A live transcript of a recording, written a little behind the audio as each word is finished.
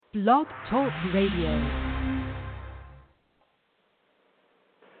Blog Talk Radio.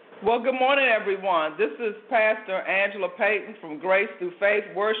 Well, good morning, everyone. This is Pastor Angela Payton from Grace Through Faith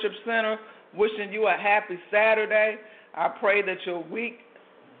Worship Center, wishing you a happy Saturday. I pray that your week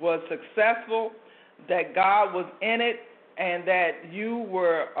was successful, that God was in it, and that you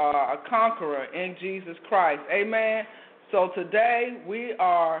were a conqueror in Jesus Christ. Amen. So today we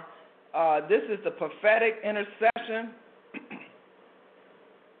are, this is the Prophetic Intercession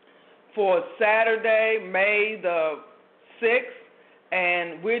for Saturday, May the 6th.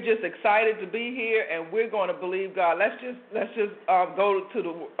 And we're just excited to be here, and we're going to believe God. Let's just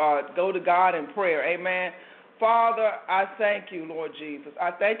go to God in prayer. Amen. Father, I thank you, Lord Jesus.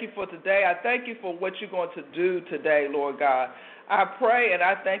 I thank you for today. I thank you for what you're going to do today, Lord God. I pray and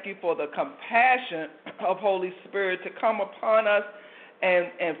I thank you for the compassion of Holy Spirit to come upon us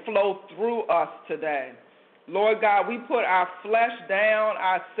and flow through us today. Lord God, we put our flesh down,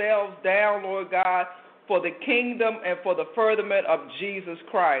 ourselves down, Lord God, for the kingdom and for the furtherment of Jesus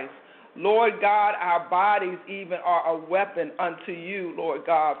Christ. Lord God, our bodies even are a weapon unto you, Lord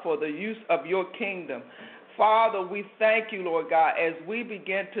God, for the use of your kingdom. Father, we thank you, Lord God, as we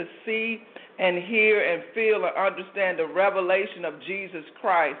begin to see and hear and feel and understand the revelation of Jesus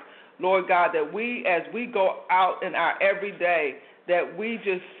Christ, Lord God, that we, as we go out in our everyday, that we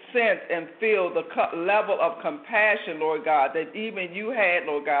just sense and feel the level of compassion, Lord God, that even you had,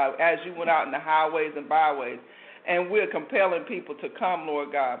 Lord God, as you went out in the highways and byways. And we're compelling people to come,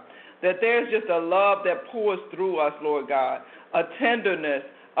 Lord God, that there's just a love that pours through us, Lord God, a tenderness,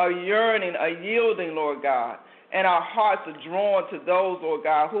 a yearning, a yielding, Lord God, and our hearts are drawn to those, Lord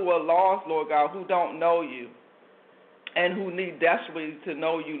God, who are lost, Lord God, who don't know you and who need desperately to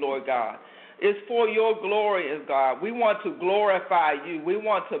know you, Lord God. It's for your glory, God. We want to glorify you. We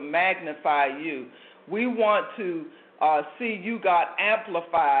want to magnify you. We want to see you, God,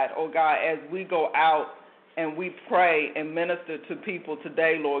 amplified, oh God, as we go out and we pray and minister to people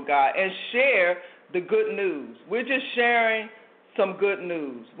today, Lord God, and share the good news. We're just sharing some good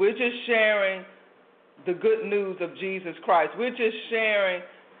news. We're just sharing the good news of Jesus Christ. We're just sharing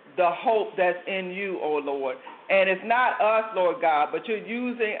the hope that's in you, oh Lord. And it's not us, Lord God, but you're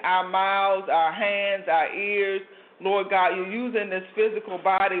using our mouths, our hands, our ears, Lord God. You're using this physical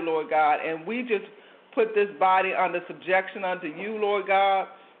body, Lord God, and we just put this body under subjection unto you, Lord God,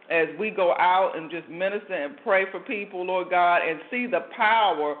 as we go out and just minister and pray for people, Lord God, and see the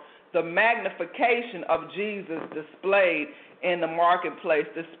power, the magnification of Jesus displayed in the marketplace,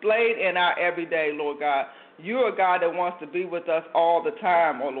 displayed in our everyday, Lord God. You're a God that wants to be with us all the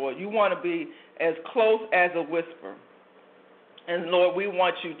time, oh Lord. You want to be as close as a whisper. And, Lord, we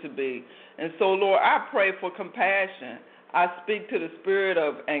want you to be. And so, Lord, I pray for compassion. I speak to the spirit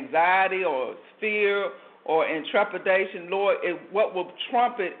of anxiety or fear or intrepidation. Lord, what will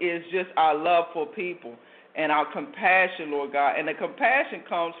trump it is just our love for people and our compassion, Lord God. And the compassion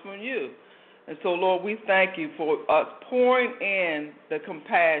comes from you. And so, Lord, we thank you for us pouring in the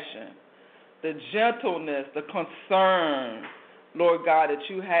compassion, the gentleness, the concern, Lord God, that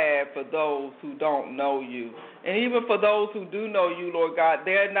you have for those who don't know you. And even for those who do know you, Lord God,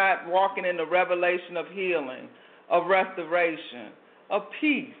 they're not walking in the revelation of healing, of restoration, of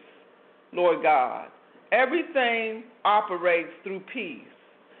peace, Lord God. Everything operates through peace.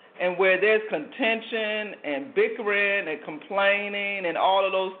 And where there's contention and bickering and complaining and all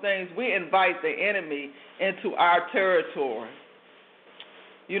of those things, we invite the enemy into our territory.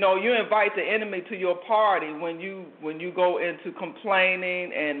 You know, you invite the enemy to your party when you go into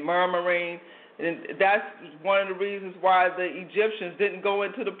complaining and murmuring. And that's one of the reasons why the Egyptians didn't go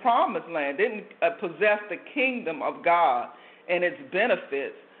into the promised land, didn't possess the kingdom of God and its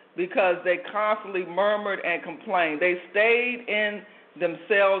benefits, because they constantly murmured and complained. They stayed in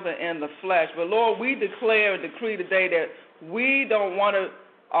themselves and in the flesh. But, Lord, we declare and decree today that we don't want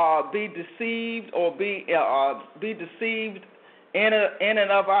to be deceived or be deceived in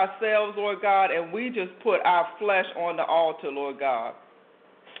and of ourselves, Lord God, and we just put our flesh on the altar, Lord God.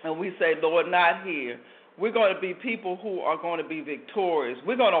 And we say, Lord, not here. We're going to be people who are going to be victorious.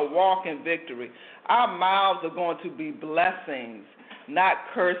 We're going to walk in victory. Our mouths are going to be blessings, not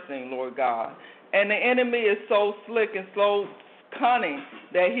cursing, Lord God. And the enemy is so slick and so cunning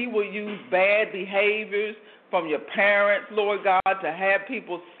that he will use bad behaviors from your parents, Lord God, to have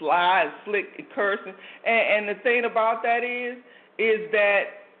people slide, slick, and cursing. And the thing about that is that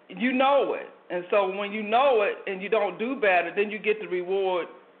you know it. And so when you know it and you don't do better, then you get the reward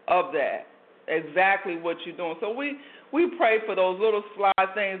of that, exactly what you're doing. So we pray for those little sly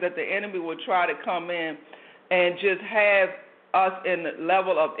things that the enemy will try to come in and just have us in the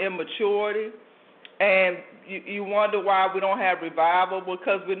level of immaturity And you wonder why we don't have revival,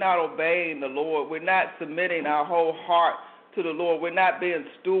 because we're not obeying the Lord. We're not submitting our whole heart to the Lord. We're not being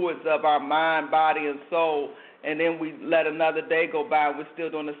stewards of our mind, body, and soul, and then we let another day go by and we're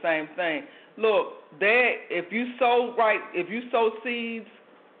still doing the same thing. Look, if you sow seeds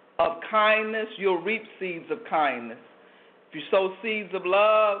of kindness, you'll reap seeds of kindness. If you sow seeds of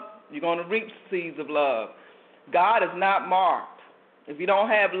love, you're going to reap seeds of love. God is not marked. If you don't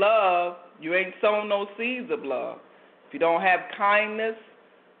have love, you ain't sown no seeds of love. If you don't have kindness,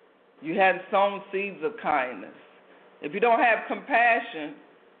 you haven't sown seeds of kindness. If you don't have compassion,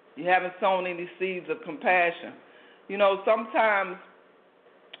 you haven't sown any seeds of compassion. Sometimes,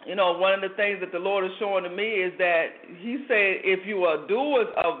 one of the things that the Lord is showing to me is that he said, if you are doers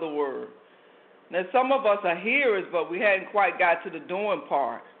of the word. Now, some of us are hearers, but we hadn't quite got to the doing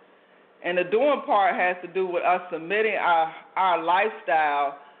part. And the doing part has to do with us submitting our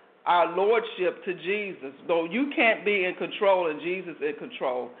lifestyle, our lordship to Jesus. Though you can't be in control and Jesus in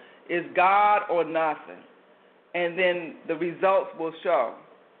control. It's God or nothing. And then the results will show.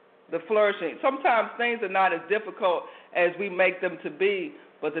 The flourishing. Sometimes things are not as difficult as we make them to be,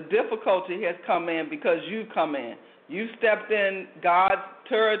 but the difficulty has come in because you come in. You stepped in God's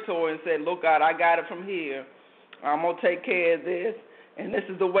territory and said, look, God, I got it from here. I'm going to take care of this. And this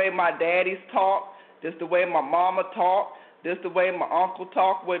is the way my daddies talk. This is the way my mama talk. This is the way my uncle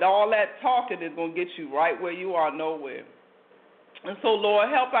talk. With all that talking is going to get you right where you are, nowhere. And so, Lord,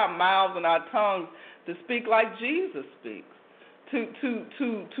 help our mouths and our tongues to speak like Jesus speaks,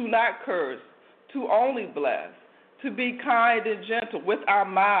 to not curse, to only bless, to be kind and gentle with our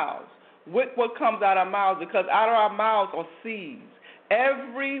mouths, with what comes out of our mouths, because out of our mouths are seeds.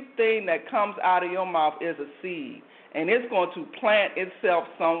 Everything that comes out of your mouth is a seed, and it's going to plant itself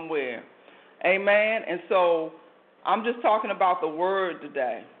somewhere. Amen? And so I'm just talking about the word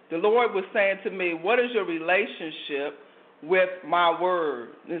today. The Lord was saying to me, what is your relationship with my word?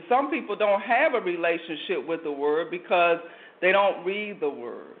 And some people don't have a relationship with the word because they don't read the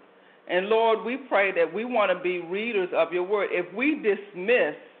word. And Lord, we pray that we want to be readers of your word. If we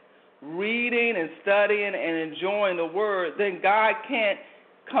dismiss reading and studying and enjoying the word, then God can't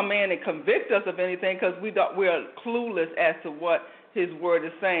come in and convict us of anything because we're clueless as to what his word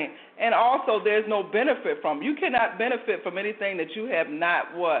is saying. And also, there's no benefit from. You cannot benefit from anything that you have not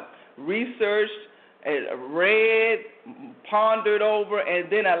researched, read, pondered over,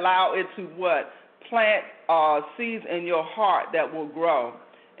 and then allow it to plant seeds in your heart that will grow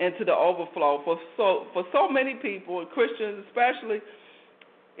into the overflow. For so many people, Christians especially,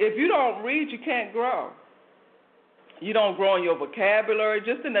 if you don't read, you can't grow. You don't grow in your vocabulary,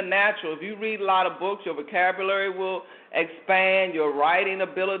 just in the natural. If you read a lot of books, your vocabulary will expand, your writing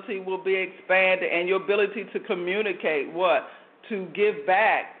ability will be expanded, and your ability to communicate to give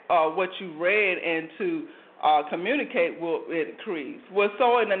back what you read and to communicate will increase.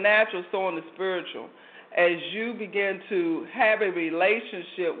 So in the natural, so in the spiritual. As you begin to have a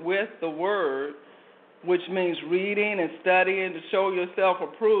relationship with the word, which means reading and studying to show yourself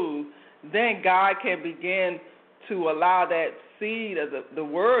approved, then God can begin to allow that seed of the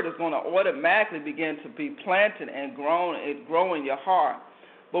word is going to automatically begin to be planted and grow in your heart.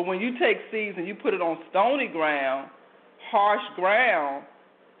 But when you take seeds and you put it on stony ground, harsh ground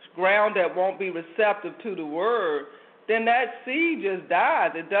that won't be receptive to the word, then that seed just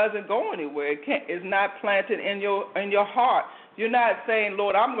dies. It doesn't go anywhere. It's not planted in your heart. You're not saying,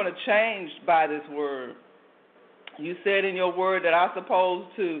 Lord, I'm going to change by this word. You said in your word that I'm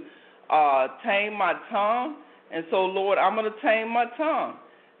supposed to tame my tongue. And so, Lord, I'm going to tame my tongue.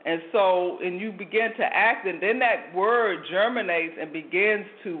 And you begin to act, and then that word germinates and begins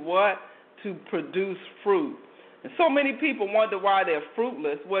to produce fruit. And so many people wonder why they're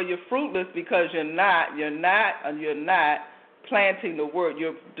fruitless. Well, you're fruitless because you're not planting the word.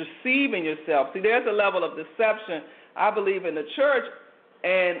 You're deceiving yourself. See, there's a level of deception, I believe, in the church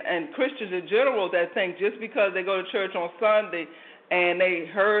and Christians in general that think just because they go to church on Sunday and they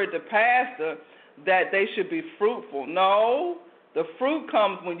heard the pastor that they should be fruitful. No, the fruit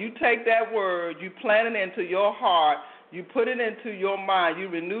comes when you take that word, you plant it into your heart, you put it into your mind, you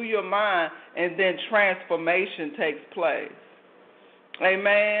renew your mind, and then transformation takes place.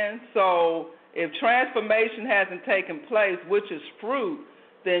 Amen? So if transformation hasn't taken place, which is fruit,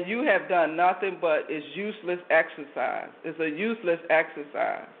 then you have done nothing but it's useless exercise. It's a useless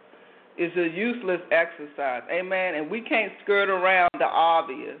exercise. It's a useless exercise. Amen? And we can't skirt around the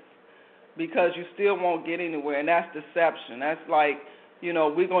obvious because you still won't get anywhere, and that's deception. That's like,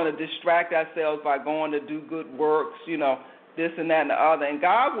 we're going to distract ourselves by going to do good works, this and that and the other. And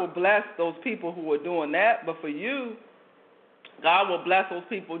God will bless those people who are doing that, but for you, God will bless those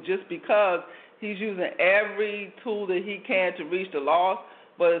people just because He's using every tool that he can to reach the lost.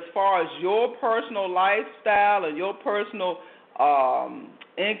 But as far as your personal lifestyle and your personal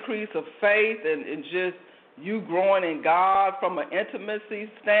increase of faith and just you growing in God from an intimacy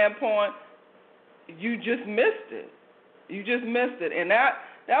standpoint, you just missed it. You just missed it. And that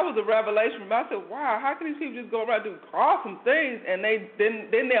was a revelation for me. I said, wow, how can these people just go around doing awesome things and then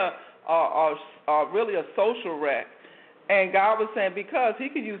they're really a social wreck? And God was saying, because he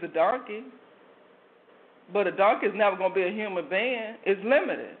could use a donkey, but a donkey is never going to be a human being. It's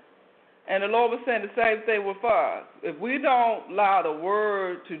limited. And the Lord was saying the same thing with us. If we don't allow the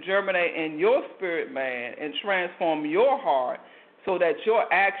word to germinate in your spirit, man, and transform your heart so that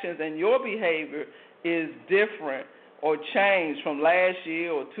your actions and your behavior is different or changed from last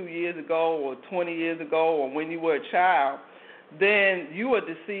year or 2 years ago or 20 years ago or when you were a child, then you are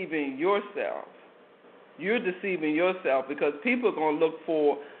deceiving yourself. You're deceiving yourself because people are looking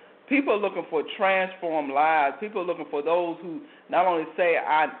for transformed lives. People are looking for those who not only say,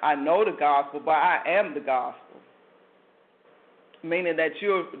 I know the gospel, but I am the gospel, meaning that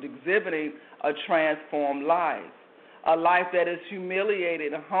you're exhibiting a transformed life, a life that is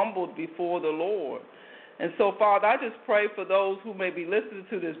humiliated and humbled before the Lord. And so, Father, I just pray for those who may be listening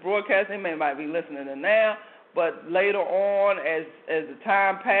to this broadcast. They might be listening to now, but later on, as the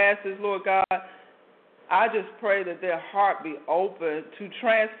time passes, Lord God, I just pray that their heart be open to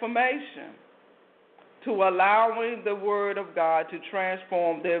transformation, to allowing the word of God to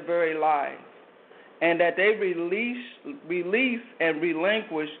transform their very life, and that they release and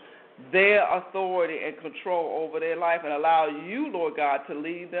relinquish their authority and control over their life and allow you, Lord God, to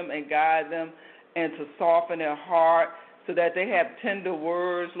lead them and guide them and to soften their heart so that they have tender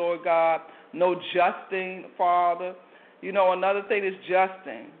words, Lord God, no justing, Father. You know, another thing is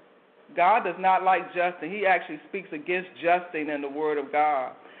justing. God does not like justing. He actually speaks against justing in the Word of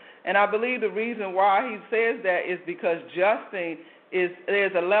God. And I believe the reason why he says that is because justing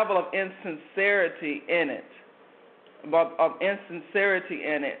there's a level of insincerity in it,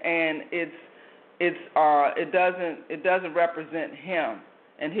 and it doesn't represent him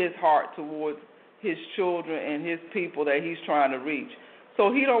and his heart towards his children and his people that he's trying to reach.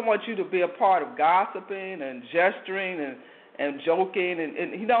 So he don't want you to be a part of gossiping and gesturing and joking,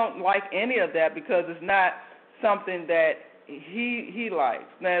 and he don't like any of that because it's not something that he likes.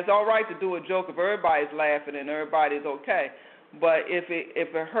 Now, it's all right to do a joke if everybody's laughing and everybody's okay, but if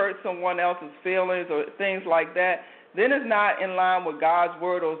it hurts someone else's feelings or things like that, then it's not in line with God's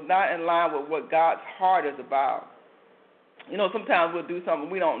word or it's not in line with what God's heart is about. You know, sometimes we'll do something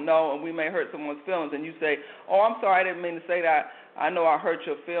we don't know and we may hurt someone's feelings, and you say, oh, I'm sorry, I didn't mean to say that. I know I hurt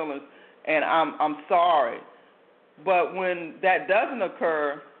your feelings, and I'm sorry. But when that doesn't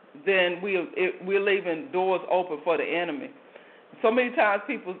occur, then we're leaving doors open for the enemy. So many times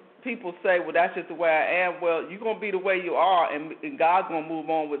people say, well, that's just the way I am. Well, you're going to be the way you are, and God's going to move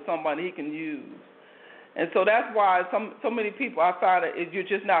on with somebody he can use. And so that's why so many people, I find that you're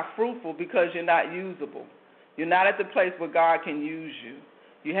just not fruitful because you're not usable. You're not at the place where God can use you.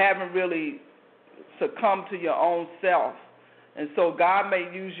 You haven't really succumbed to your own self. And so God may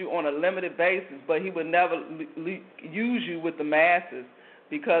use you on a limited basis, but he would never use you with the masses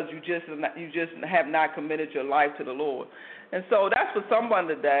because you just have not committed your life to the Lord. And so that's for someone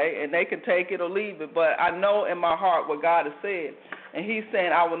today, and they can take it or leave it. But I know in my heart what God has said. And he's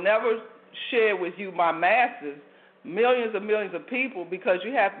saying, I will never share with you my masses, millions and millions of people, because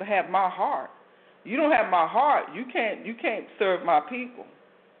you have to have my heart. You don't have my heart, you can't serve my people.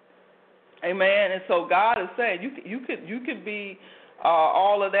 Amen. And so God is saying you could be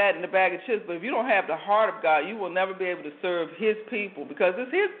all of that in the bag of chips, but if you don't have the heart of God, you will never be able to serve his people because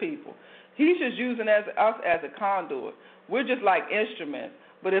it's his people. He's just using us as a conduit. We're just like instruments.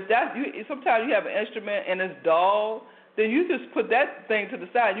 But if sometimes you have an instrument and it's dull, then you just put that thing to the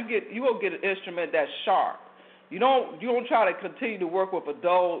side. You will get an instrument that's sharp. You don't try to continue to work with a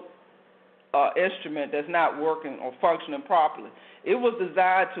dull instrument that's not working or functioning properly. It was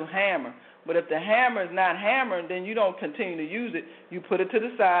designed to hammer. But if the hammer is not hammering, then you don't continue to use it. You put it to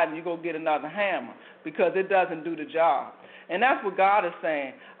the side and you go get another hammer because it doesn't do the job. And that's what God is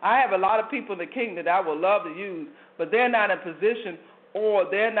saying. I have a lot of people in the kingdom that I would love to use, but they're not in position, or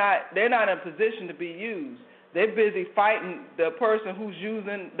they're not in position to be used. They're busy fighting the person who's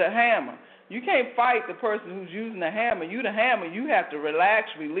using the hammer. You can't fight the person who's using the hammer. You the hammer, you have to relax,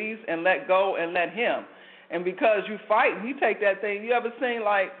 release, and let go and let him. And because you fight, he take that thing. You ever seen,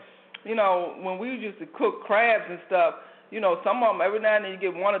 like, you know, when we used to cook crabs and stuff, you know, some of them, every now and then you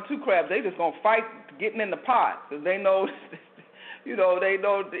get one or two crabs, they just going to fight getting in the pot because they know, you know, they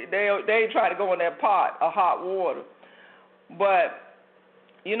ain't trying to go in that pot of hot water. But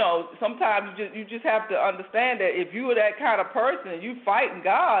sometimes you just have to understand that if you are that kind of person and you fighting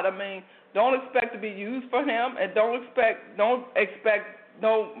God, don't expect to be used for Him, and don't expect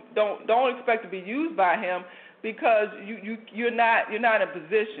to be used by Him, because you're not in a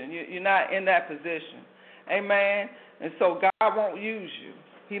position. You're not in that position. Amen. And so God won't use you.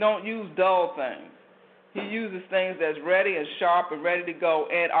 He don't use dull things. He uses things that's ready and sharp and ready to go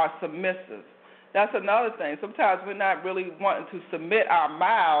and are submissive. That's another thing. Sometimes we're not really wanting to submit our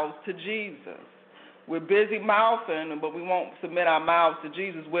mouths to Jesus. We're busy mouthing, but we won't submit our mouths to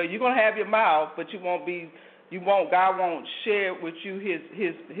Jesus. Well, you're going to have your mouth, but God won't share with you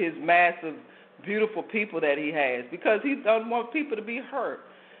his massive, beautiful people that He has, because He doesn't want people to be hurt.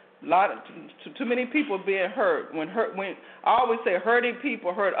 Too many people being hurt. When I always say, hurting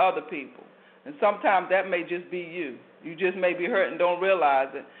people hurt other people, and sometimes that may just be you. You just may be hurt and don't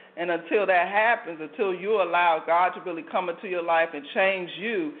realize it. And until that happens, until you allow God to really come into your life and change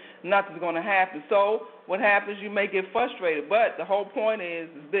you, nothing's going to happen. So what happens, you may get frustrated. But the whole point is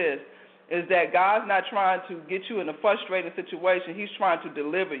that God's not trying to get you in a frustrating situation. He's trying to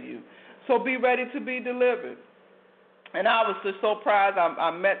deliver you. So be ready to be delivered. And I was just so proud. I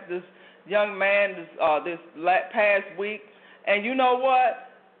met this young man this past week. And you know what?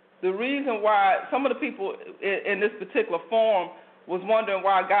 The reason why some of the people in this particular forum was wondering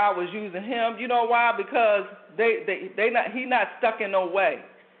why God was using him, you know why? Because he not stuck in no way.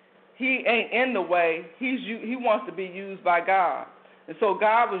 He ain't in the way. He wants to be used by God. And so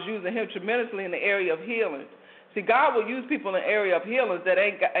God was using him tremendously in the area of healing. See, God will use people in the area of healing that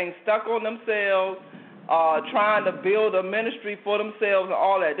ain't stuck on themselves, trying to build a ministry for themselves and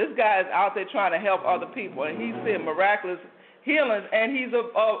all that. This guy is out there trying to help other people, and he's seeing miraculous healings, and he's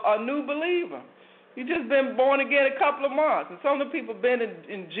a new believer. He's just been born again a couple of months. And some of the people have been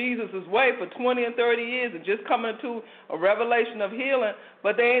in Jesus' way for 20 and 30 years and just coming into a revelation of healing,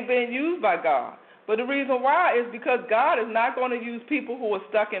 but they ain't being used by God. But the reason why is because God is not going to use people who are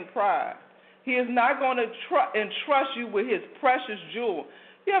stuck in pride. He is not going to entrust you with His precious jewel.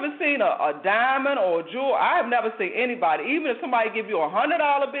 You ever seen a diamond or a jewel? I have never seen anybody, even if somebody give you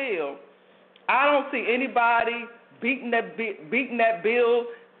 $100 bill, I don't see anybody beating that bill,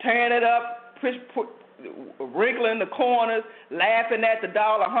 tearing it up, wriggling the corners, laughing at the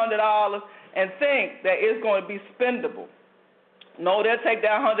 $100, and think that it's going to be spendable. No, they'll take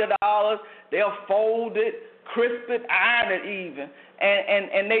that $100, they'll fold it, crisp it, iron it even,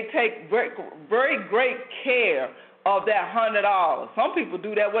 and they take very great care of that $100. Some people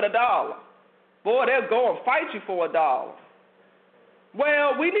do that with $1. Boy, they'll go and fight you for $1.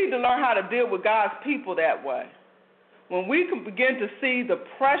 Well, we need to learn how to deal with God's people that way. When we can begin to see the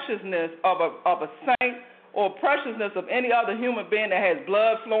preciousness of a saint or preciousness of any other human being that has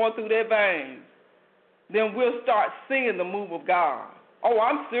blood flowing through their veins, then we'll start seeing the move of God. Oh,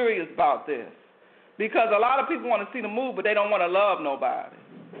 I'm serious about this. Because a lot of people want to see the move, but they don't want to love nobody.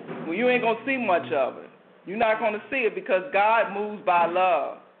 Well, you ain't going to see much of it. You're not going to see it because God moves by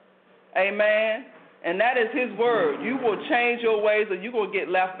love. Amen? And that is His word. You will change your ways or you're going to get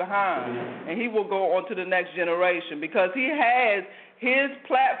left behind. And He will go on to the next generation because He has His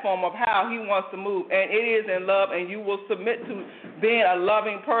platform of how He wants to move. And it is in love, and you will submit to being a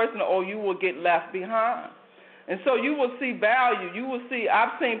loving person or you will get left behind. And so you will see value. You will see,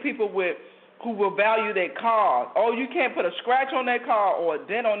 I've seen people who will value their cars. Oh, you can't put a scratch on that car or a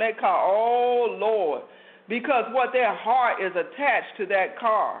dent on that car. Oh, Lord. Because what their heart is attached to that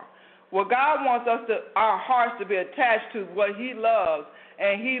car. Well, God wants our hearts to be attached to what He loves,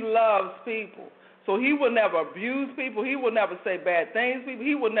 and He loves people. So He will never abuse people. He will never say bad things to people.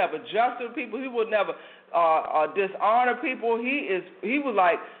 He will never justify people. He will never dishonor people.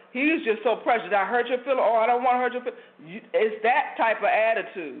 He's just so precious. Did I hurt your feelings? Oh, I don't want to hurt your feelings. It's that type of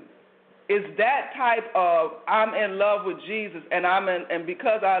attitude. It's that type of I'm in love with Jesus, and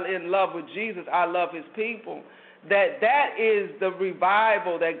because I'm in love with Jesus, I love His people. That is the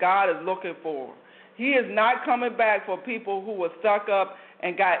revival that God is looking for. He is not coming back for people who are stuck up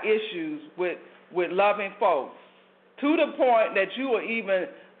and got issues with loving folks, to the point that you will even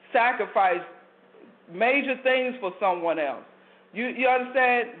sacrifice major things for someone else. You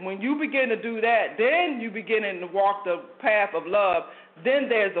understand? When you begin to do that, then you begin to walk the path of love. Then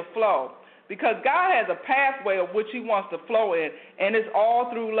there's a flow. Because God has a pathway of which He wants to flow in, and it's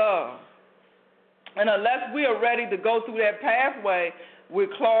all through love. And unless we are ready to go through that pathway, we're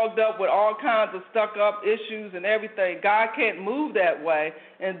clogged up with all kinds of stuck-up issues and everything. God can't move that way,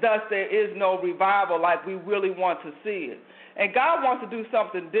 and thus there is no revival like we really want to see it. And God wants to do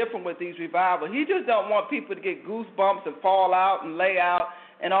something different with these revivals. He just don't want people to get goosebumps and fall out and lay out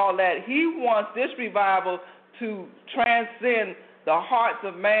and all that. He wants this revival to transcend the hearts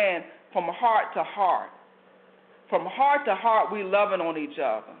of man from heart to heart. From heart to heart, we're loving on each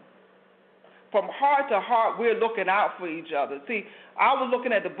other. From heart to heart, we're looking out for each other. See, I was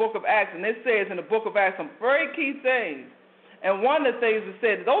looking at the book of Acts, and it says in the book of Acts some very key things. And one of the things it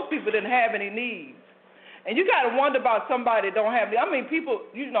said, those people didn't have any needs. And you got to wonder about somebody that don't have needs. I mean, people,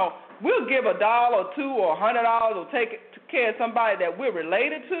 we'll give $1 or $2 or $100 or take care of somebody that we're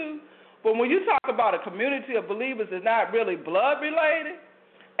related to. But when you talk about a community of believers that's not really blood related,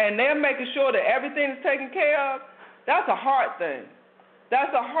 and they're making sure that everything is taken care of, that's a heart thing.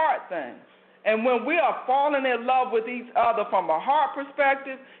 That's a heart thing. And when we are falling in love with each other from a heart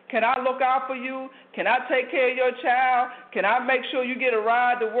perspective, can I look out for you? Can I take care of your child? Can I make sure you get a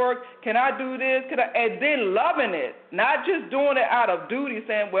ride to work? Can I do this? And then loving it, not just doing it out of duty,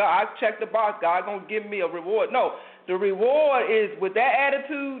 saying, well, I checked the box, God going to give me a reward. No, the reward is, with that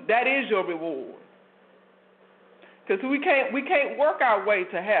attitude, that is your reward. Because we can't work our way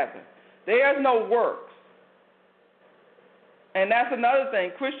to heaven. There's no works. And that's another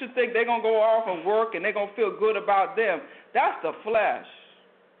thing. Christians think they're going to go off and work and they're going to feel good about them. That's the flesh.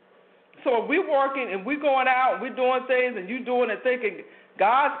 So if we're working and we're going out and we're doing things and you're doing it thinking,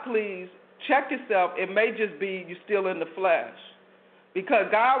 God's pleased, check yourself. It may just be you're still in the flesh. Because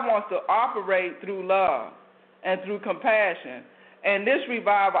God wants to operate through love and through compassion. And this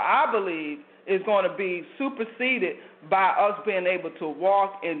revival, I believe, is going to be superseded by us being able to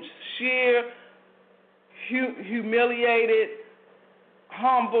walk in sheer, humiliated,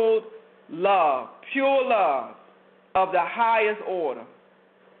 humbled love, pure love of the highest order,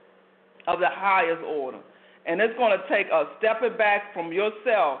 And it's going to take us stepping back from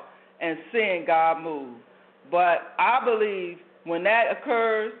yourself and seeing God move. But I believe when that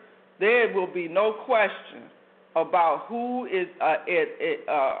occurs, there will be no question about who is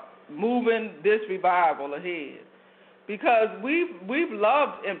moving this revival ahead. Because we've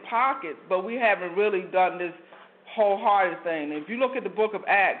loved in pockets, but we haven't really done this wholehearted thing. If you look at the book of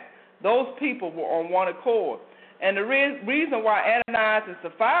Acts, those people were on one accord. And the reason why Ananias and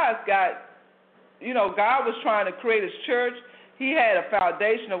Sapphira God was trying to create his church. He had a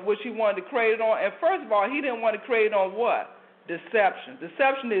foundation of which he wanted to create it on. And first of all, he didn't want to create it on what? Deception.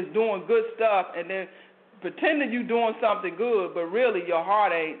 Deception is doing good stuff and then pretending you're doing something good, but really your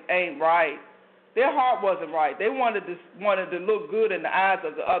heart ain't right. Their heart wasn't right. They wanted to look good in the eyes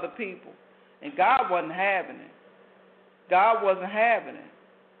of the other people. And God wasn't having it. God wasn't having it.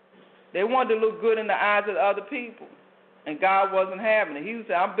 They wanted to look good in the eyes of the other people. And God wasn't having it. He was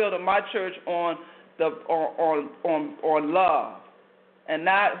saying, I'm building my church on love and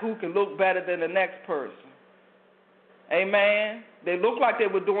not who can look better than the next person. Amen. They looked like they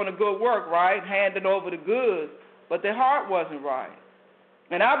were doing a good work, right? Handing over the goods, but their heart wasn't right.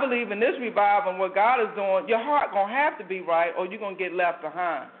 And I believe in this revival and what God is doing, your heart going to have to be right or you're going to get left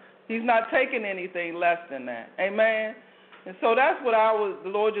behind. He's not taking anything less than that. Amen. And so that's what the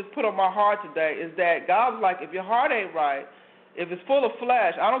Lord just put on my heart today is that God's like, if your heart ain't right, if it's full of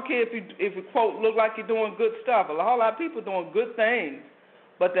flesh, I don't care if you quote, look like you're doing good stuff. A whole lot of people doing good things,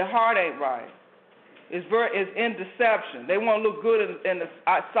 but their heart ain't right. It's in deception. They want to look good in the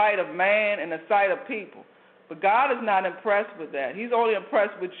sight of man and the sight of people. But God is not impressed with that. He's only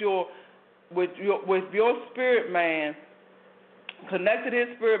impressed with your spirit man, connected to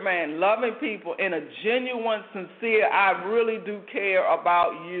his spirit man, loving people in a genuine, sincere, I really do care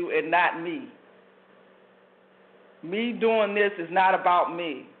about you and not me. Me doing this is not about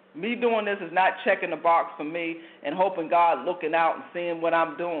me. Me doing this is not checking the box for me and hoping God looking out and seeing what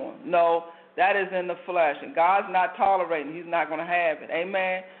I'm doing. No, that is in the flesh, and God's not tolerating. He's not going to have it.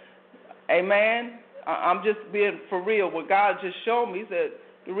 Amen? Amen? I'm just being for real. What God just showed me, he said,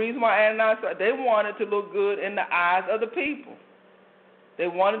 the reason why Ananias, they wanted to look good in the eyes of the people. They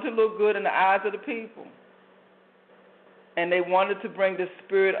wanted to look good in the eyes of the people. And they wanted to bring the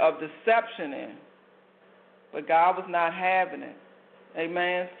spirit of deception in. But God was not having it.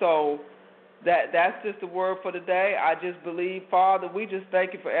 Amen? So that's just the word for the day. I just believe, Father, we just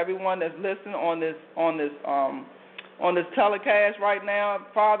thank you for everyone that's listening on this telecast right now.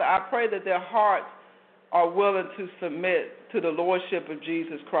 Father, I pray that their hearts are willing to submit to the lordship of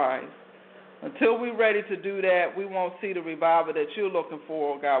Jesus Christ. Until we're ready to do that, we won't see the revival that you're looking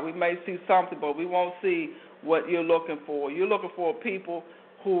for, God. We may see something, but we won't see what you're looking for. You're looking for people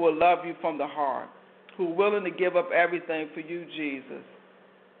who will love you from the heart, who are willing to give up everything for you, Jesus,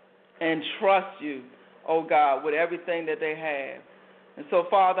 and trust you, oh God, with everything that they have. And so,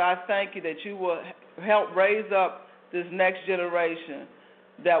 Father, I thank you that you will help raise up this next generation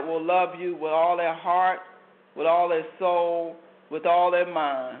that will love you with all their heart, with all their soul, with all their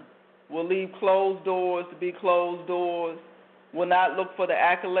mind. Will leave closed doors to be closed doors, will not look for the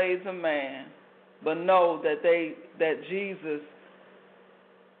accolades of man, but know that Jesus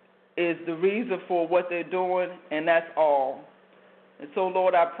is the reason for what they're doing, and that's all. And so,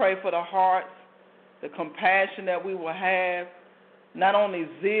 Lord, I pray for the hearts, the compassion that we will have, not only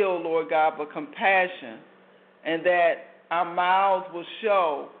zeal, Lord God, but compassion, and that our mouths will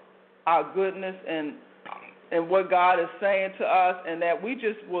show our goodness and what God is saying to us, and that we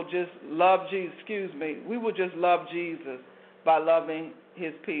will just love Jesus. We will just love Jesus by loving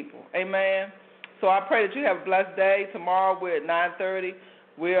his people. Amen. So I pray that you have a blessed day. Tomorrow we're at 9:30.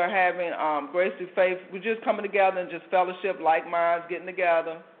 We are having Grace Through Faith. We're just coming together and just fellowship, like minds, getting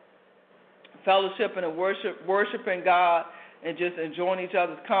together, fellowshipping and worshiping God, and just enjoying each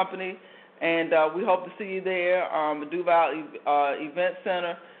other's company. And we hope to see you there, the Duval Event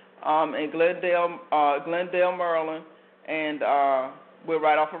Center in Glendale, Maryland. And we're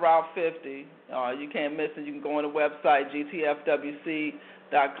right off of Route 50. You can't miss it. You can go on the website,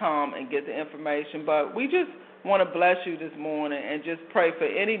 gtfwc.com, and get the information. But we just want to bless you this morning and just pray for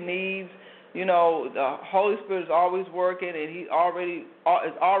any needs. You know, the Holy Spirit is always working, and he is already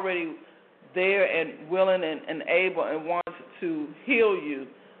there and willing and able and wants to heal you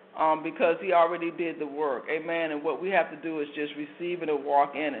because he already did the work. Amen. And what we have to do is just receive it and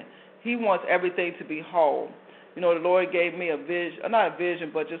walk in it. He wants everything to be whole. You know, the Lord gave me a vision, not a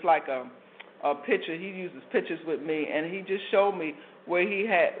vision, but just like a picture. He uses pictures with me, and he just showed me where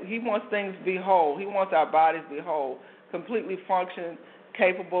he wants things to be whole. He wants our bodies to be whole, completely function,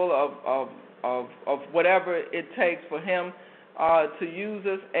 capable of whatever it takes for him to use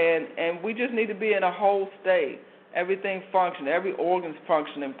us, and we just need to be in a whole state. Everything functioning, every organ's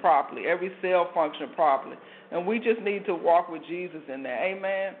functioning properly, every cell functioning properly, and we just need to walk with Jesus in that.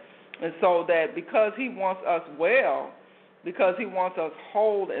 Amen. And so that because he wants us well, because he wants us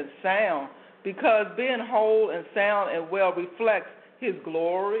whole and sound, because being whole and sound and well reflects his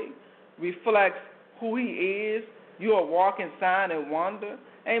glory, reflects who he is. You are a walking sign and wonder.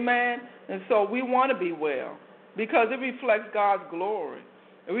 Amen. And so we want to be well because it reflects God's glory.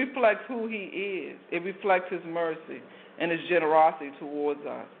 It reflects who he is. It reflects his mercy and his generosity towards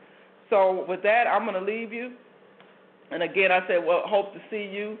us. So with that, I'm going to leave you. And again, I said, well, hope to see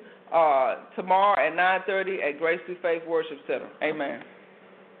you tomorrow at 9:30 at Grace Through Faith Worship Center. Amen.